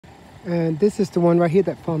And this is the one right here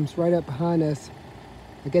that comes right up behind us.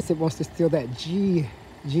 I guess it wants to steal that GG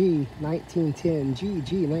 1910.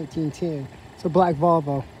 GG 1910. It's a black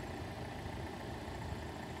Volvo.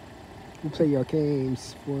 We'll play your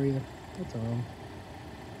games for you. That's all.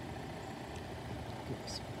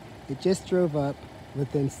 It just drove up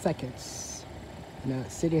within seconds. Now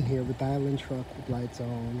it's sitting here with the island truck with lights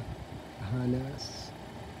on behind us.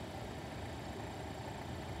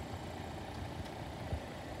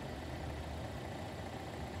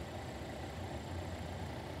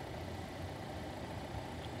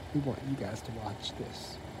 We want you guys to watch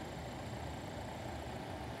this.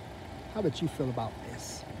 How would you feel about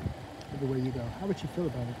this? Everywhere you go, how would you feel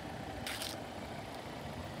about it?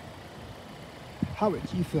 How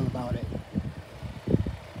would you feel about it?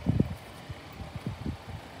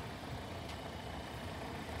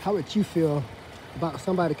 How would you feel about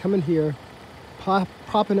somebody coming here,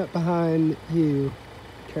 propping up behind you,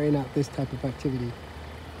 carrying out this type of activity?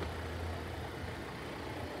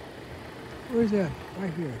 Where is that?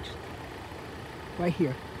 Right here. Right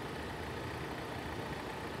here.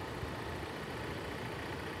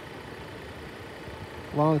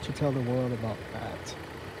 Why don't you tell the world about that?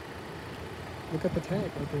 Look at the tag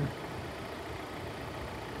right there.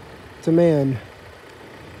 It's a man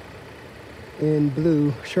in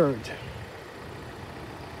blue shirt.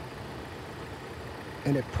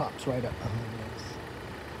 And it props right up behind us.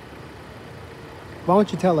 Why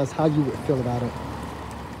don't you tell us how you would feel about it?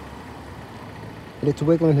 And it's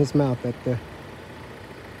wiggling his mouth at the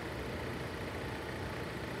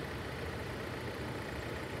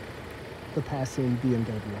passing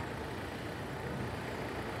BMW.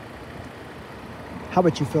 How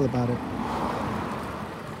would you feel about it?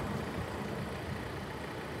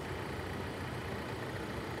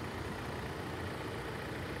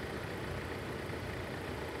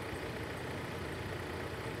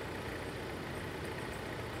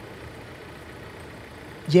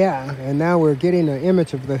 Yeah, and now we're getting an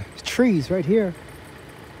image of the trees right here.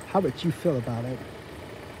 How would you feel about it?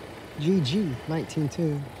 GG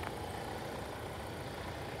 1910.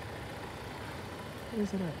 Where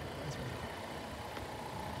is it at?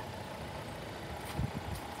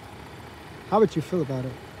 How would you feel about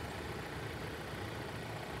it?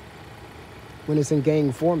 When it's in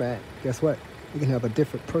gang format, guess what? You can have a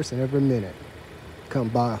different person every minute come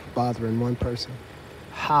by bothering one person.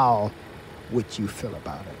 How would you feel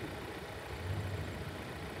about it?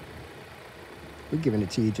 We're giving it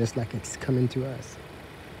to you just like it's coming to us.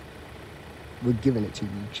 We're giving it to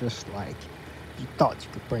you just like you thought you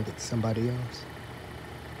could bring it to somebody else.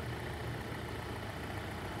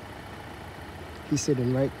 He's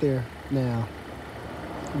sitting right there now.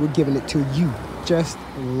 We're giving it to you just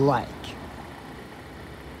like.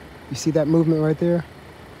 You see that movement right there?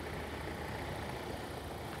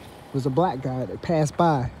 It was a black guy that passed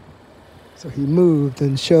by. So he moved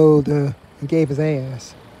and showed, and gave his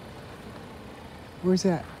ass. Where's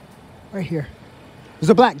that? Right here. There's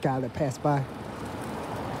a black guy that passed by.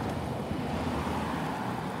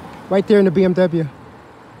 Right there in the BMW.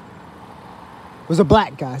 Was a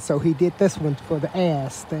black guy, so he did this one for the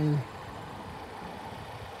ass thing.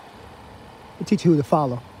 I'll teach you who to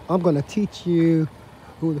follow. I'm gonna teach you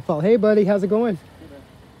who to follow. Hey buddy, how's it going?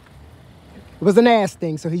 It was an ass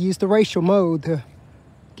thing, so he used the racial mode to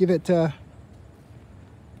give it a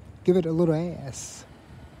little ass.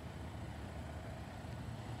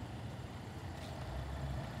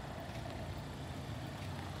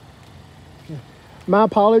 Yeah. My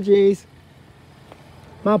apologies.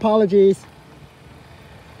 My apologies.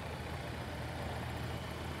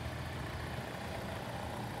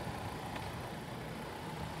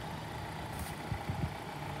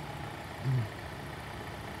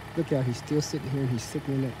 Look out, he's still sitting here and he's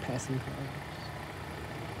signaling at passing cars.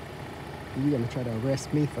 You gonna try to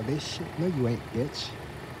arrest me for this shit? No, you ain't, bitch.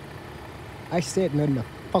 I said nothing the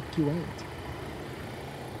fuck you ain't.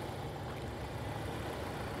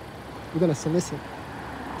 We're gonna solicit.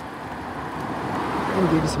 I'm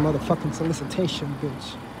gonna give you some motherfucking solicitation,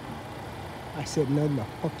 bitch. I said nothing the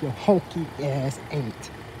fuck your honky ass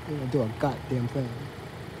ain't. You gonna do a goddamn thing.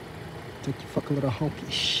 Take your fucking little honky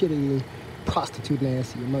shitty prostitute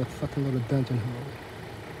ass to your motherfucking little dungeon hole.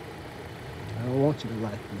 I don't want you to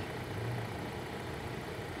like me.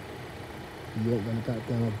 You ain't gonna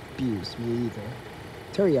goddamn abuse me either.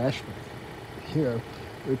 Dwayne Ashford here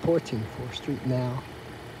reporting for Street Now.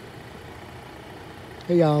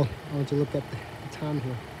 Hey y'all, I want you to look at the time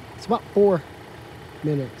here. It's about 4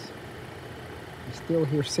 minutes. I'm still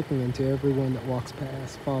here signaling to everyone that walks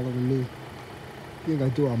past, following me. You ain't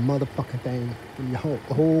gonna do a motherfucking thing in your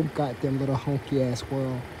whole goddamn little honky ass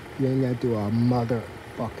world. You ain't gonna do a motherfucking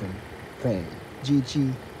fucking thing.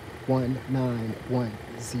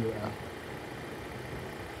 GG1910.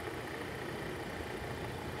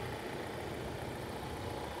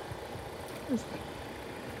 What's that?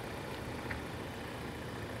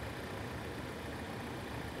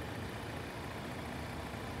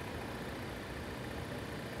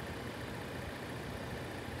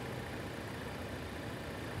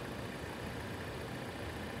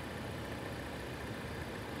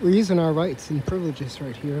 We're using our rights and privileges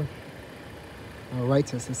right here. Our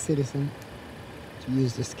rights as a citizen to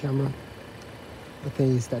use this camera. The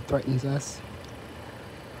things that threatens us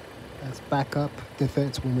as backup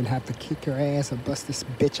defense when we have to kick your ass or bust this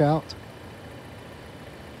bitch out.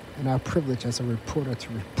 And our privilege as a reporter to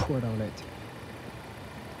report on it.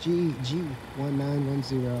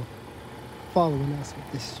 GG1910 following us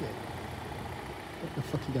with this shit. What the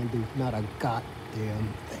fuck you gonna do? Not a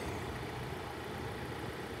goddamn thing.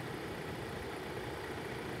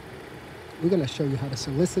 We're gonna show you how to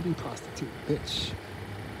solicit and prostitute, bitch.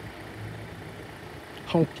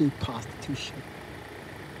 Honky prostitution.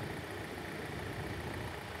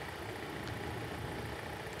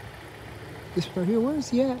 This right here, where's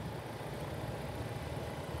he at?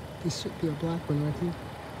 This should be a black one right here.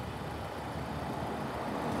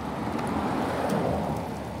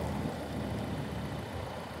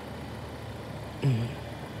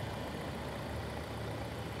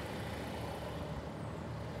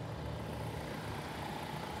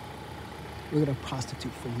 We're gonna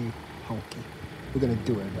prostitute for you, honky. We're gonna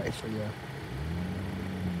do it right for you.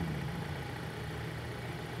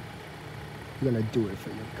 We're gonna do it for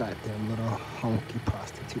your goddamn little honky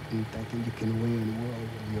prostitute and thinking you can win the world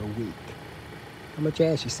when you're weak. How much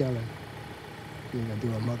ass you selling? You ain't gonna do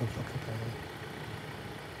a motherfucking thing.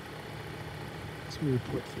 Let's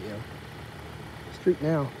report for you. Street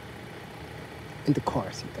now.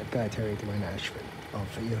 InDaCarSeat, that guy Dwayne Ashford. All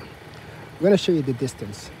for you. We're gonna show you the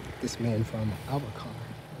distance. This man from our car,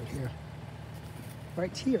 right here.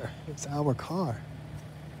 Right here, it's our car.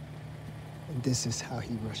 And this is how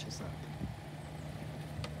he rushes up.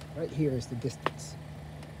 Right here is the distance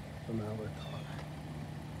from our car.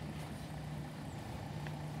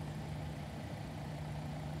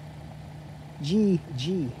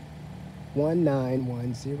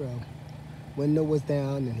 GG1910. Window was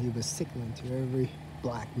down and he was signaling to every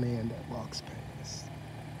black man that walks past.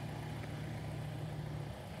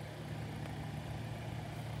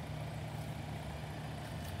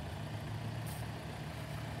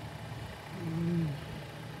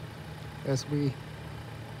 As we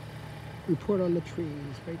report on the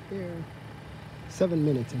trees right there. 7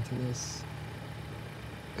 minutes into this,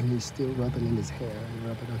 and he's still rubbing in his hair and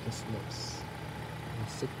rubbing on his lips. And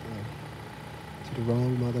signaling to the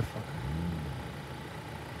wrong motherfucker.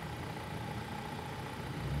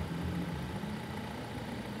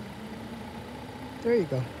 There you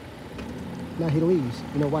go. Now he leaves.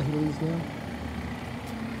 You know why he leaves now?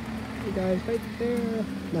 Hey guys, right there.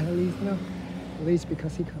 Now he leaves now. He leaves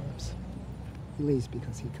because he comes. He leaves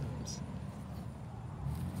because he comes.